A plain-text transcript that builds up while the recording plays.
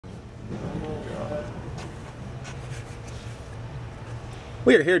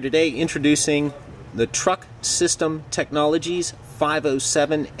We are here today introducing the Truck System Technologies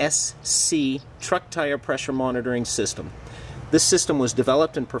 507SC Truck Tire Pressure Monitoring System. This system was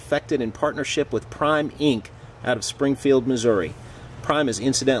developed and perfected in partnership with Prime Inc. out of Springfield, Missouri. Prime is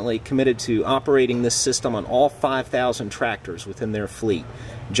incidentally committed to operating this system on all 5,000 tractors within their fleet.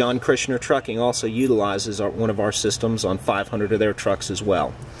 John Krishner Trucking also utilizes one of our systems on 500 of their trucks as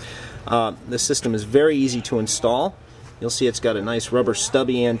well. The system is very easy to install. You'll see it's got a nice rubber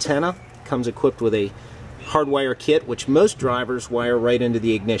stubby antenna. Comes equipped with a hardwire kit, which most drivers wire right into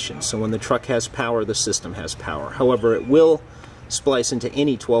the ignition. So when the truck has power, the system has power. However, it will splice into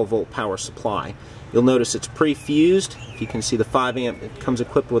any 12-volt power supply. You'll notice it's pre-fused. If you can see the 5-amp, it comes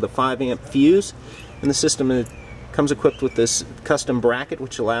equipped with a 5-amp fuse. And the system comes equipped with this custom bracket,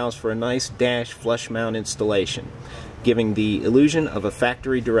 which allows for a nice dash flush mount installation, giving the illusion of a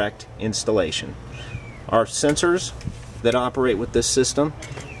factory direct installation. Our sensors that operate with this system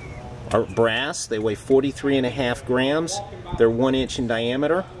are brass. They weigh 43.5 grams. They're 1 inch in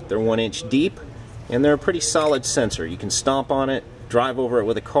diameter. They're 1 inch deep, and they're a pretty solid sensor. You can stomp on it, drive over it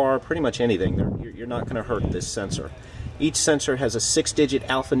with a car, pretty much anything. You're not going to hurt this sensor. Each sensor has a 6-digit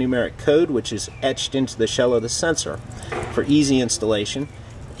alphanumeric code, which is etched into the shell of the sensor for easy installation.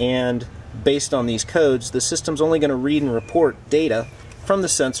 And based on these codes, the system's only going to read and report data from the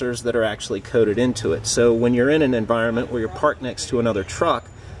sensors that are actually coded into it. So when you're in an environment where you're parked next to another truck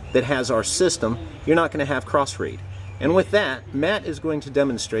that has our system, you're not going to have cross-read. And with that, Matt is going to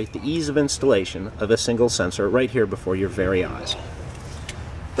demonstrate the ease of installation of a single sensor right here before your very eyes.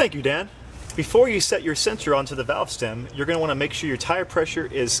 Thank you, Dan. Before you set your sensor onto the valve stem, you're going to want to make sure your tire pressure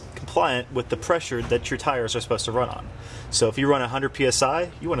is compliant with the pressure that your tires are supposed to run on. So if you run 100 psi,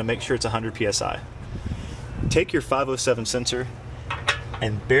 you want to make sure it's 100 psi. Take your 507 sensor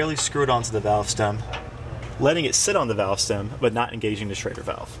and barely screw it onto the valve stem, letting it sit on the valve stem but not engaging the Schrader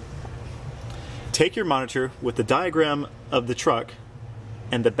valve. Take your monitor with the diagram of the truck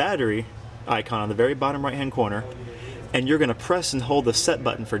and the battery icon on the very bottom right hand corner, and you're going to press and hold the set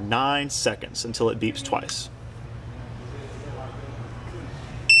button for 9 seconds until it beeps twice.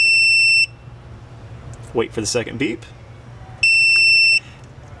 Wait for the second beep.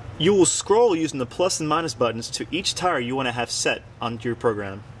 You will scroll using the plus and minus buttons to each tire you want to have set onto your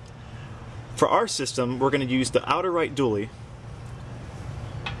program. For our system, we're going to use the outer right dually.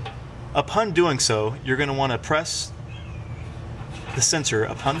 Upon doing so, you're going to want to press the sensor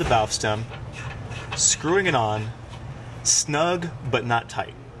upon the valve stem, screwing it on, snug but not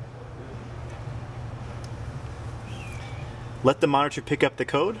tight. Let the monitor pick up the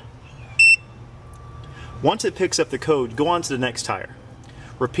code. Once it picks up the code, go on to the next tire.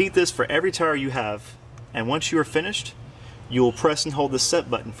 Repeat this for every tire you have, and once you are finished, you will press and hold the set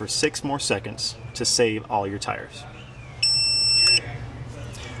button for 6 more seconds to save all your tires.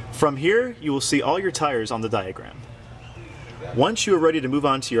 From here, you will see all your tires on the diagram. Once you are ready to move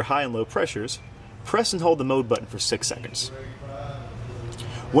on to your high and low pressures, press and hold the mode button for 6 seconds.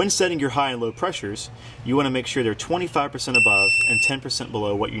 When setting your high and low pressures, you want to make sure they're 25% above and 10%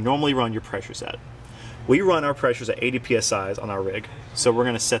 below what you normally run your pressures at. We run our pressures at 80 psi on our rig, so we're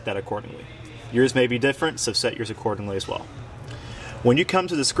going to set that accordingly. Yours may be different, so set yours accordingly as well. When you come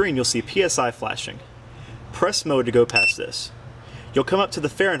to the screen, you'll see PSI flashing. Press mode to go past this. You'll come up to the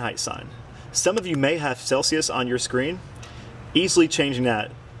Fahrenheit sign. Some of you may have Celsius on your screen. Easily changing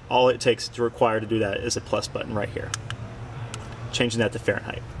that, all it takes to require to do that is a plus button right here. Changing that to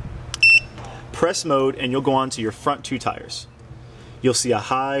Fahrenheit. Press mode and you'll go on to your front 2 tires. You'll see a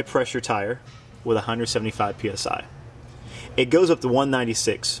high pressure tire with 175 psi. It goes up to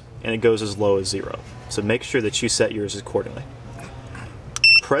 196 and it goes as low as 0. So make sure that you set yours accordingly.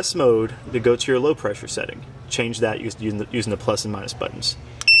 Press mode to go to your low pressure setting. Change that using the plus and minus buttons.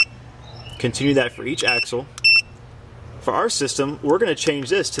 Continue that for each axle. For our system, we're going to change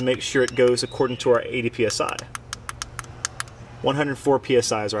this to make sure it goes according to our 80 psi. 104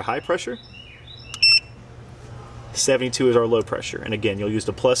 psi is our high pressure. 72 is our low pressure, and again, you'll use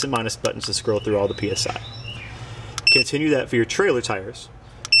the plus and minus buttons to scroll through all the psi. Continue that for your trailer tires,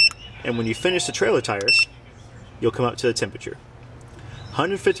 and when you finish the trailer tires, you'll come up to the temperature.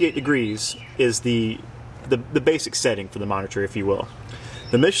 158 degrees is the basic setting for the monitor, if you will.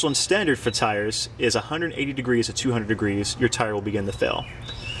 The Michelin standard for tires is 180 degrees to 200 degrees, your tire will begin to fail.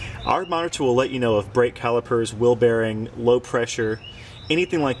 Our monitor will let you know of brake calipers, wheel bearing, low pressure,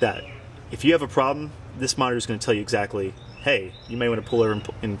 anything like that. If you have a problem, this monitor is going to tell you exactly, hey, you may want to pull over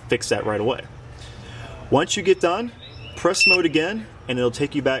and fix that right away. Once you get done, press mode again, and it'll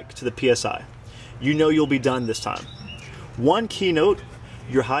take you back to the PSI. You know you'll be done this time. One key note,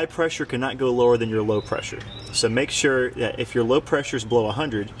 Your high pressure cannot go lower than your low pressure. So make sure that if your low pressure is below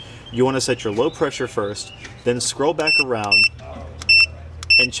 100, you want to set your low pressure first, then scroll back around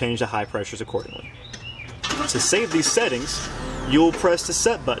and change the high pressures accordingly. To save these settings, you will press the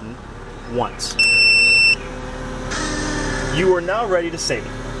set button once. You are now ready to save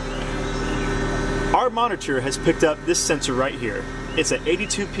it. Our monitor has picked up this sensor right here. It's at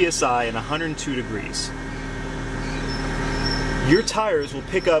 82 psi and 102 degrees. Your tires will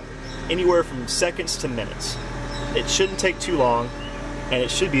pick up anywhere from seconds to minutes. It shouldn't take too long, and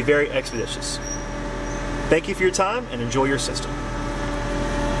it should be very expeditious. Thank you for your time, and enjoy your system.